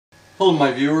Hello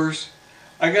my viewers.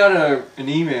 I got an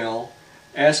email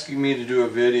asking me to do a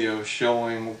video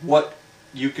showing what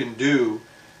you can do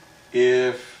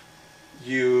if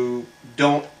you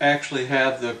don't actually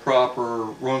have the proper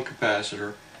run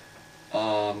capacitor.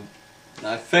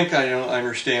 I think I don't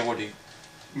understand what he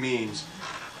means.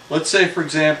 Let's say for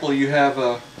example you have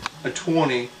a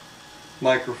 20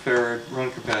 microfarad run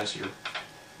capacitor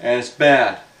and it's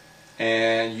bad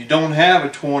and you don't have a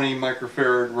 20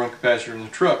 microfarad run capacitor in the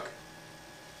truck.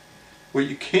 What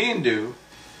you can do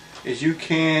is you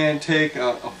can take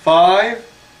a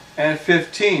 5 and a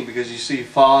 15, because you see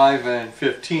 5 and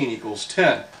 15 equals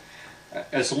 10.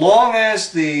 As long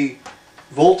as the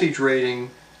voltage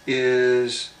rating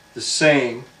is the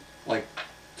same, like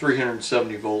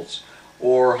 370 volts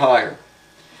or higher,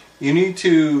 you need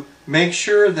to make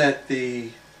sure that the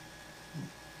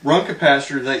run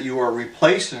capacitor that you are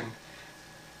replacing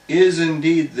is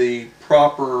indeed the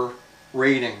proper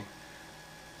rating.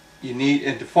 You need,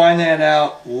 and to find that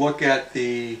out, look at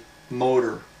the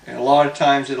motor, and a lot of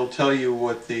times it'll tell you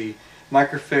what the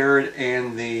microfarad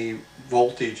and the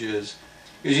voltage is,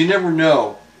 because you never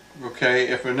know. Okay,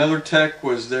 if another tech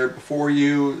was there before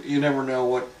you, you never know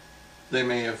what they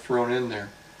may have thrown in there.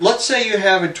 Let's say you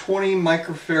have a 20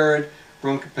 microfarad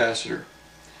run capacitor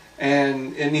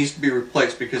and it needs to be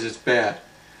replaced because it's bad,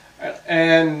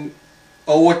 and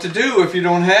what to do if you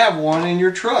don't have one in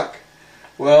your truck?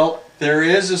 Well, there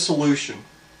is a solution,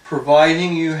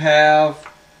 providing you have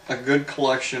a good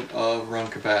collection of run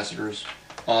capacitors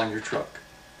on your truck.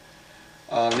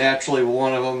 Naturally,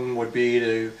 one of them would be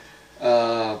to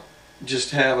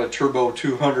just have a Turbo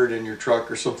 200 in your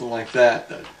truck or something like that.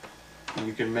 That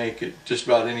you can make it just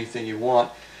about anything you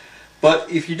want. But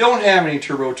if you don't have any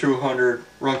Turbo 200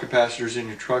 run capacitors in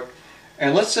your truck,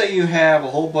 and let's say you have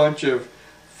a whole bunch of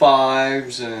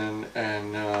 5s and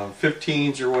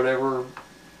 15s or whatever,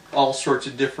 all sorts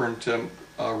of different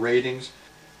ratings,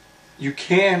 you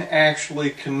can actually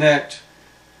connect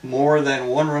more than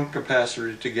one run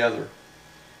capacitor together,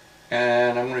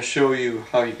 and I'm going to show you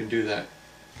how you can do that.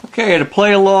 Okay, to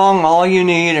play along, all you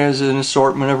need is an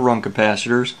assortment of run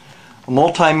capacitors, a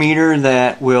multimeter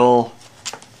that will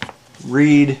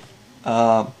read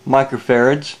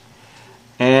microfarads,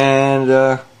 and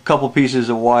a couple pieces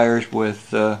of wires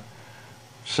with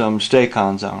some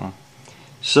stay-cons on them.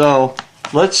 So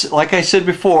let's, like I said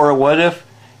before, what if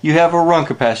you have a run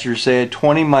capacitor, say a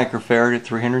 20 microfarad at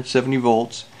 370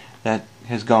 volts, that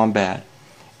has gone bad,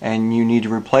 and you need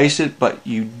to replace it, but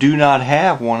you do not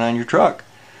have one on your truck.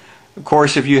 Of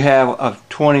course, if you have a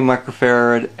 20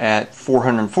 microfarad at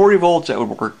 440 volts, that would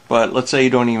work, but let's say you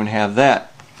don't even have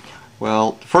that.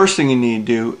 Well, the first thing you need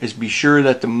to do is be sure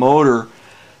that the motor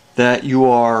that you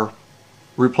are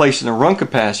replacing the run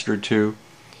capacitor to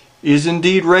is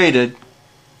indeed rated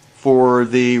for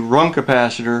the run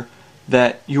capacitor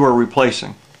that you are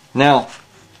replacing. Now,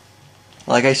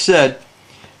 like I said,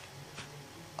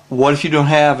 what if you don't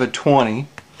have a 20,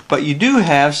 but you do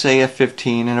have, say, a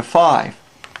 15 and a 5?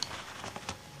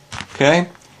 Okay?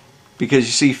 Because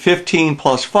you see, 15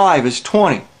 plus 5 is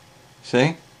 20.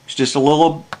 See? It's just a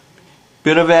little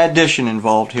bit of addition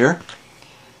involved here.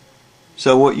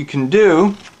 So what you can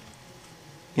do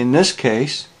in this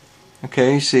case,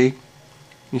 okay, you see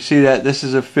that this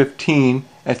is a 15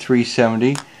 at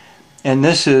 370, and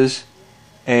this is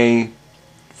a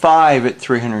 5 at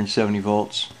 370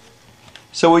 volts.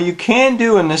 So what you can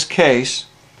do in this case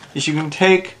is you can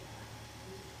take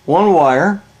one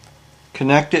wire,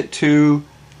 connect it to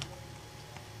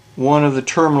one of the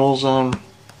terminals on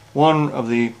one of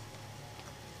the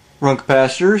run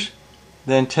capacitors,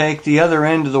 then take the other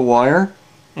end of the wire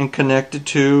and connect it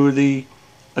to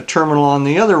a terminal on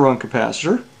the other run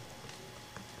capacitor,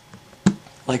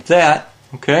 like that.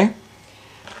 Okay,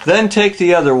 then take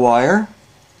the other wire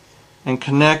and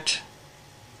connect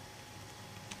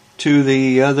to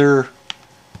the other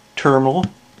terminal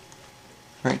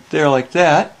right there, like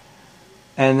that,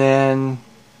 and then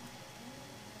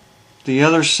the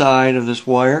other side of this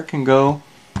wire can go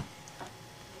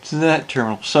to that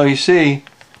terminal. So you see,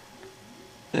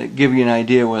 that give you an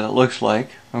idea what it looks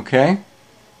like. Okay,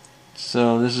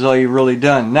 so this is all you've really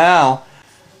done. Now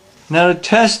to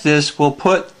test this, we'll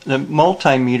put the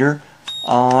multimeter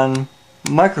on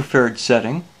microfarad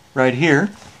setting right here,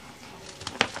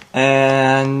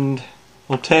 and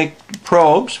we'll take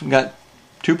probes. We've got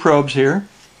 2 probes here.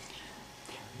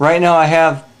 Right now I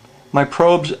have my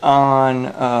probes on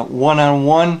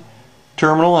one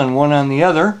terminal and one on the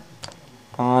other,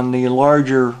 on the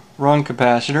larger run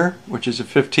capacitor, which is a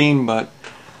 15, but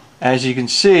as you can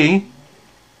see,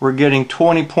 we're getting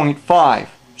 20.5.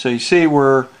 So you see,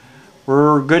 we're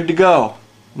good to go.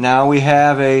 Now we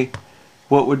have a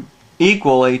what would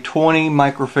equal a 20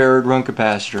 microfarad run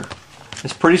capacitor.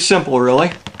 It's pretty simple,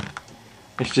 really.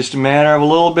 It's just a matter of a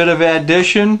little bit of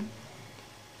addition.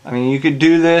 I mean, you could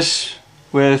do this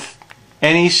with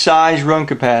any size run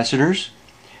capacitors.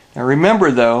 Now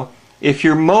remember though, if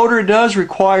your motor does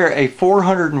require a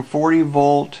 440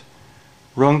 volt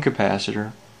run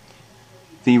capacitor,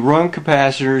 the run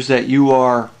capacitors that you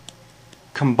are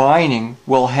combining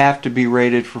will have to be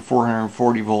rated for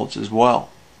 440 volts as well.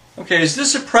 Okay, is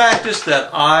this a practice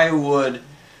that I would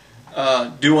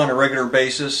do on a regular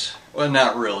basis? Well,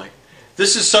 not really.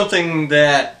 This is something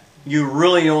that you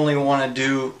really only want to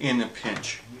do in a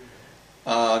pinch.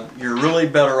 You're really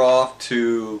better off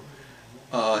to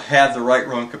have the right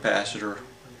run capacitor.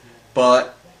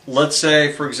 But let's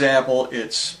say, for example,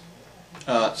 it's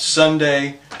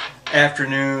Sunday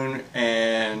afternoon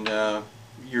and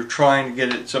you're trying to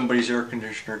get somebody's air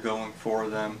conditioner going for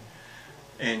them,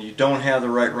 and you don't have the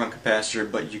right run capacitor,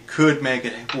 but you could make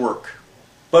it work.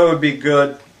 But it would be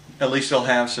good, at least they'll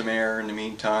have some air in the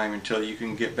meantime until you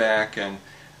can get back and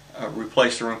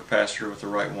replace the run capacitor with the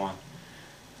right one.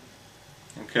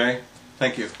 Okay,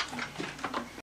 thank you.